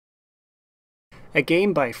A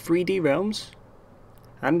game by 3D Realms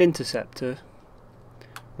and Interceptor,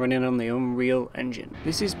 running on the Unreal Engine.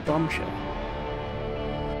 This is Bombshell.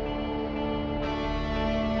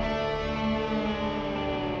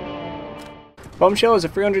 Bombshell is a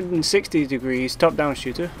 360 degrees top-down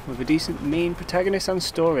shooter with a decent main protagonist and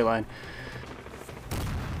storyline.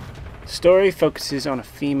 The story focuses on a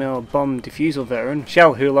female bomb defusal veteran,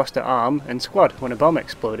 Shell, who lost her arm, and Squad when a bomb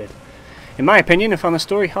exploded. In my opinion, I found the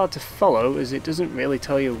story hard to follow as it doesn't really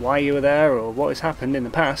tell you why you were there or what has happened in the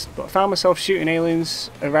past, but I found myself shooting aliens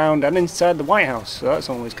around and inside the White House, so that's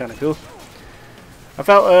always kind of cool. I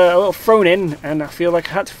felt a little thrown in, and I feel like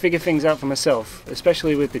I had to figure things out for myself,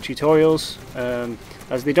 especially with the tutorials,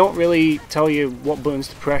 as they don't really tell you what buttons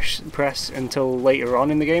to press until later on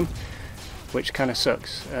in the game, which kind of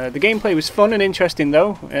sucks. The gameplay was fun and interesting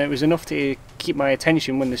though, and it was enough to keep my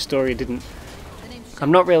attention when the story didn't.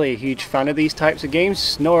 I'm not really a huge fan of these types of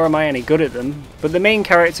games, nor am I any good at them, but the main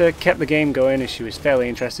character kept the game going as she was fairly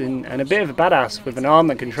interesting and a bit of a badass with an arm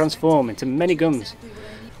that can transform into many guns.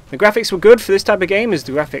 The graphics were good for this type of game, as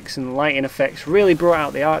the graphics and lighting effects really brought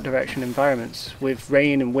out the art direction environments, with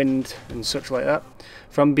rain and wind and such like that.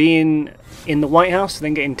 From being in the White House to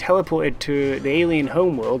then getting teleported to the alien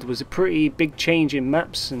homeworld was a pretty big change in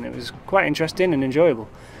maps, and it was quite interesting and enjoyable.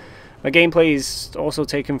 My gameplay is also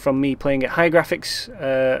taken from me playing at high graphics,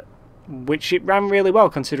 which it ran really well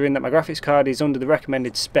considering that my graphics card is under the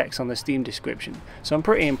recommended specs on the Steam description, so I'm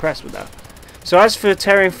pretty impressed with that. So as for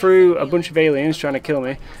tearing through a bunch of aliens trying to kill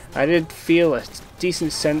me, I did feel a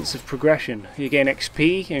decent sense of progression. You gain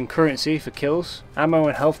XP and currency for kills, ammo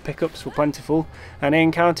and health pickups were plentiful, and I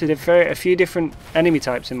encountered a few different enemy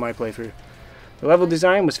types in my playthrough. The level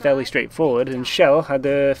design was fairly straightforward, and Shell had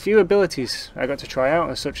a few abilities I got to try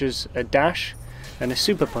out, such as a dash and a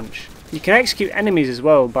super punch. You can execute enemies as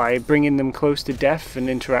well by bringing them close to death and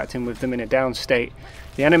interacting with them in a down state.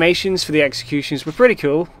 The animations for the executions were pretty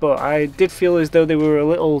cool, but I did feel as though they were a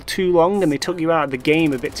little too long and they took you out of the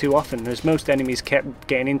game a bit too often, as most enemies kept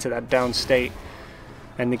getting into that down state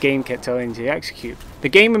and the game kept telling you to execute. The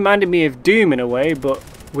game reminded me of Doom in a way, but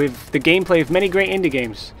with the gameplay of many great indie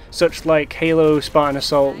games, such like Halo Spartan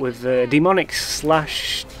Assault with a demonic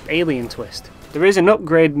 / alien twist. There is an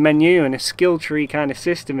upgrade menu and a skill tree kind of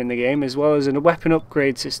system in the game, as well as a weapon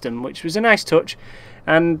upgrade system, which was a nice touch.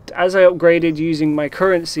 And as I upgraded using my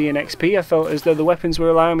currency and XP, I felt as though the weapons were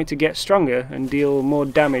allowing me to get stronger and deal more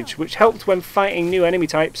damage, which helped when fighting new enemy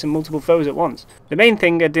types and multiple foes at once. The main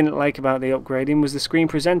thing I didn't like about the upgrading was the screen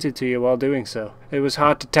presented to you while doing so. It was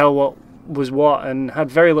hard to tell what was what and had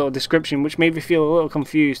very little description, which made me feel a little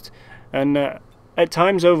confused and at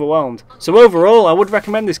times overwhelmed. So overall, I would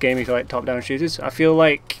recommend this game if you like top-down shooters. I feel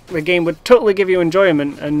like the game would totally give you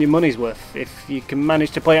enjoyment and your money's worth. If you can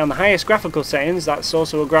manage to play it on the highest graphical settings, that's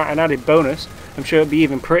also an added bonus. I'm sure it'd be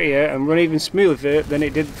even prettier and run even smoother than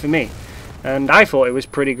it did for me. And I thought it was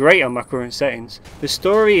pretty great on my current settings. The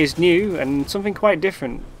story is new and something quite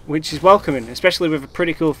different, which is welcoming, especially with a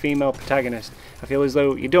pretty cool female protagonist. I feel as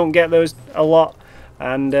though you don't get those a lot,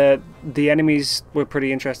 and the enemies were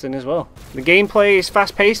pretty interesting as well. The gameplay is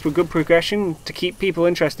fast-paced with good progression to keep people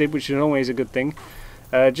interested, which is always a good thing.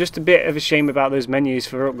 Just a bit of a shame about those menus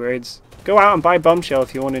for upgrades. Go out and buy Bombshell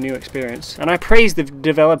if you want a new experience. And I praise the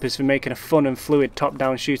developers for making a fun and fluid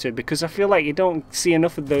top-down shooter, because I feel like you don't see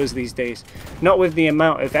enough of those these days. Not with the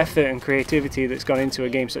amount of effort and creativity that's gone into a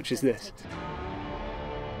game such as this.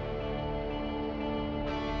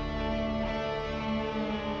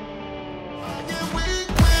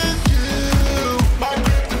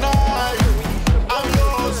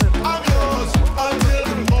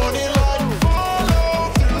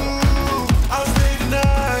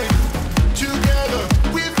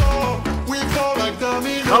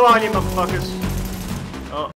 Come on, you motherfuckers.